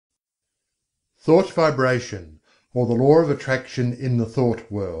Thought Vibration, or the Law of Attraction in the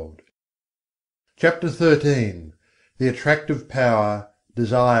Thought World. Chapter 13. The Attractive Power,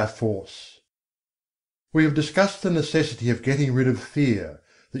 Desire Force. We have discussed the necessity of getting rid of fear,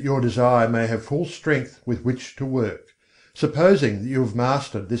 that your desire may have full strength with which to work. Supposing that you have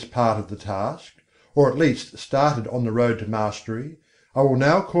mastered this part of the task, or at least started on the road to mastery, I will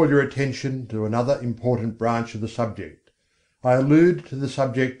now call your attention to another important branch of the subject. I allude to the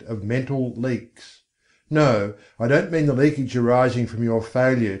subject of mental leaks. No, I don't mean the leakage arising from your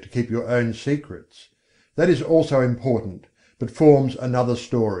failure to keep your own secrets. That is also important, but forms another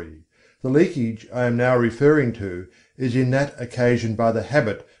story. The leakage I am now referring to is in that occasioned by the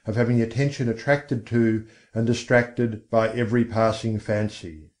habit of having the attention attracted to and distracted by every passing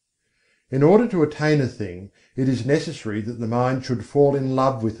fancy. In order to attain a thing, it is necessary that the mind should fall in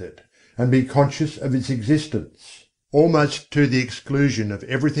love with it, and be conscious of its existence, almost to the exclusion of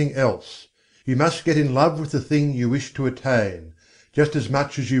everything else. You must get in love with the thing you wish to attain, just as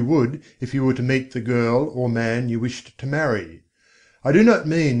much as you would if you were to meet the girl or man you wished to marry. I do not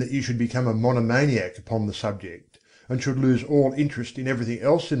mean that you should become a monomaniac upon the subject, and should lose all interest in everything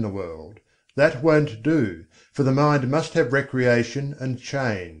else in the world. That won't do, for the mind must have recreation and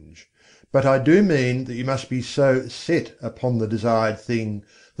change. But I do mean that you must be so set upon the desired thing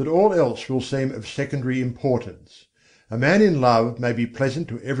that all else will seem of secondary importance. A man in love may be pleasant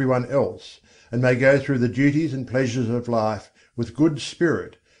to everyone else, and may go through the duties and pleasures of life with good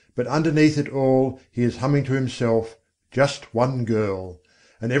spirit, but underneath it all he is humming to himself, "Just one girl,"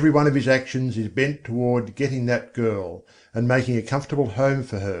 and every one of his actions is bent toward getting that girl, and making a comfortable home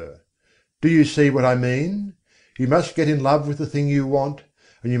for her. Do you see what I mean? You must get in love with the thing you want,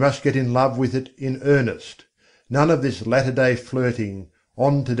 and you must get in love with it in earnest. None of this latter-day flirting,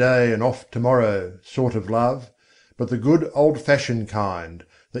 on today and off tomorrow sort of love, but the good old-fashioned kind,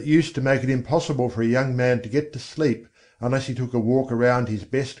 that used to make it impossible for a young man to get to sleep unless he took a walk around his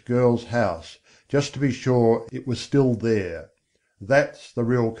best girl's house, just to be sure it was still there. That's the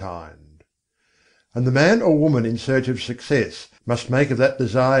real kind. And the man or woman in search of success must make of that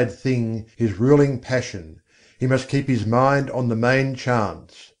desired thing his ruling passion. He must keep his mind on the main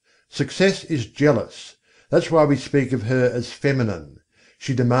chance. Success is jealous. That's why we speak of her as feminine.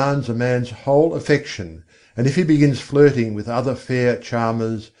 She demands a man's whole affection, and if he begins flirting with other fair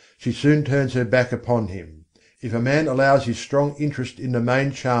charmers, she soon turns her back upon him. If a man allows his strong interest in the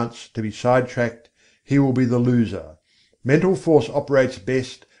main chance to be sidetracked, he will be the loser. Mental force operates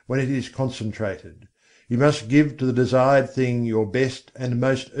best when it is concentrated. You must give to the desired thing your best and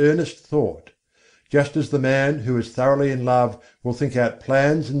most earnest thought. Just as the man who is thoroughly in love will think out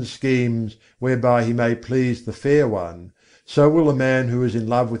plans and schemes whereby he may please the fair one, so will the man who is in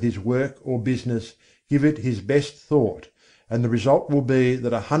love with his work or business give it his best thought, and the result will be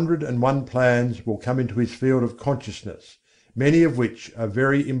that 101 plans will come into his field of consciousness, many of which are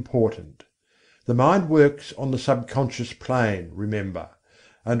very important. The mind works on the subconscious plane, remember,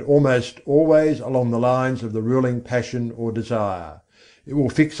 and almost always along the lines of the ruling passion or desire. It will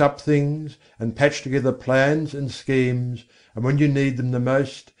fix up things, and patch together plans and schemes, and when you need them the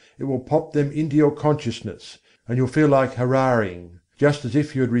most, it will pop them into your consciousness, and you'll feel like hurrahing, just as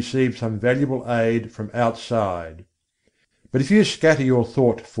if you had received some valuable aid from outside. But if you scatter your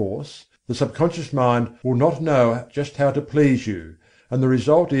thought force, the subconscious mind will not know just how to please you, and the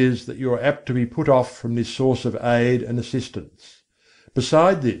result is that you are apt to be put off from this source of aid and assistance.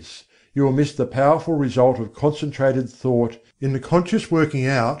 Beside this, you will miss the powerful result of concentrated thought in the conscious working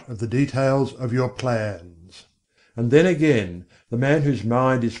out of the details of your plans. And then again, the man whose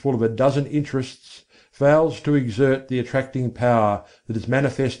mind is full of a dozen interests fails to exert the attracting power that is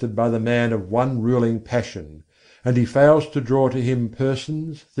manifested by the man of one ruling passion, and he fails to draw to him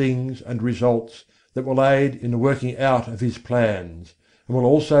persons, things and results that will aid in the working out of his plans, and will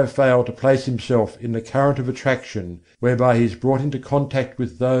also fail to place himself in the current of attraction whereby he is brought into contact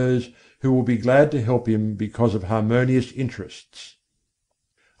with those who will be glad to help him because of harmonious interests.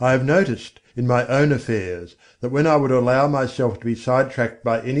 I have noticed in my own affairs that when I would allow myself to be sidetracked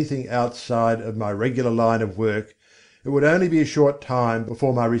by anything outside of my regular line of work, it would only be a short time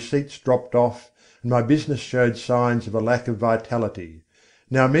before my receipts dropped off and my business showed signs of a lack of vitality.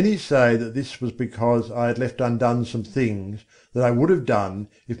 Now many say that this was because I had left undone some things that I would have done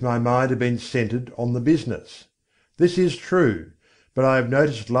if my mind had been centered on the business. This is true, but I have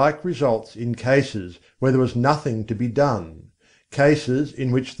noticed like results in cases where there was nothing to be done. Cases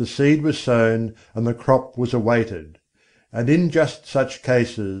in which the seed was sown and the crop was awaited. And in just such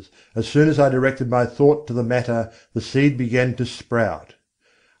cases, as soon as I directed my thought to the matter, the seed began to sprout.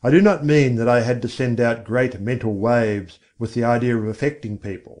 I do not mean that I had to send out great mental waves with the idea of affecting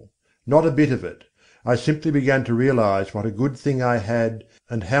people. Not a bit of it. I simply began to realize what a good thing I had,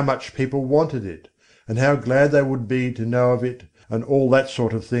 and how much people wanted it, and how glad they would be to know of it, and all that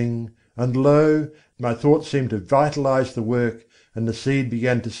sort of thing, and lo, my thought seemed to vitalize the work, and the seed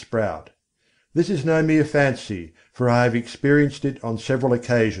began to sprout. This is no mere fancy, for I have experienced it on several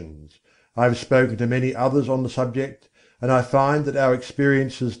occasions. I have spoken to many others on the subject, and I find that our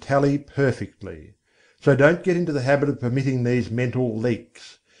experiences tally perfectly. So don't get into the habit of permitting these mental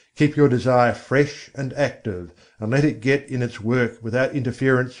leaks. Keep your desire fresh and active, and let it get in its work without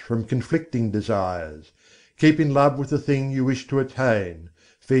interference from conflicting desires. Keep in love with the thing you wish to attain.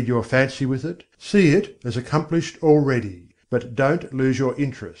 Feed your fancy with it. See it as accomplished already, but don't lose your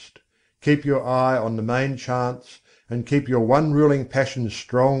interest. Keep your eye on the main chance, and keep your one ruling passion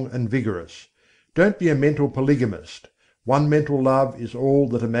strong and vigorous. Don't be a mental polygamist. One mental love is all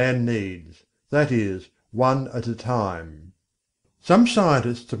that a man needs. That is, one at a time. Some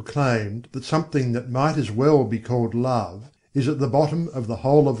scientists have claimed that something that might as well be called love is at the bottom of the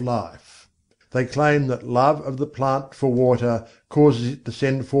whole of life. They claim that love of the plant for water causes it to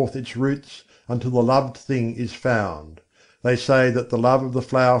send forth its roots until the loved thing is found. They say that the love of the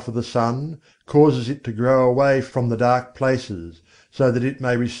flower for the sun causes it to grow away from the dark places, so that it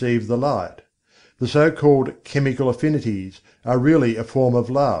may receive the light. The so-called chemical affinities are really a form of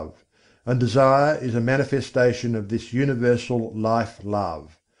love, and desire is a manifestation of this universal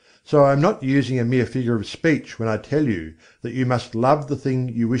life-love. So I am not using a mere figure of speech when I tell you that you must love the thing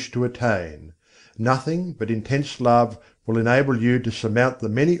you wish to attain. Nothing but intense love will enable you to surmount the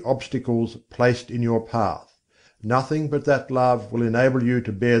many obstacles placed in your path. Nothing but that love will enable you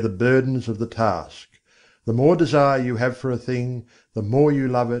to bear the burdens of the task. The more desire you have for a thing, the more you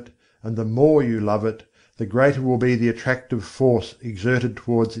love it, and the more you love it, the greater will be the attractive force exerted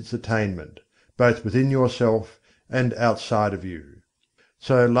towards its attainment, both within yourself and outside of you.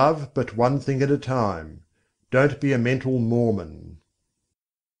 So love but one thing at a time. Don't be a mental Mormon.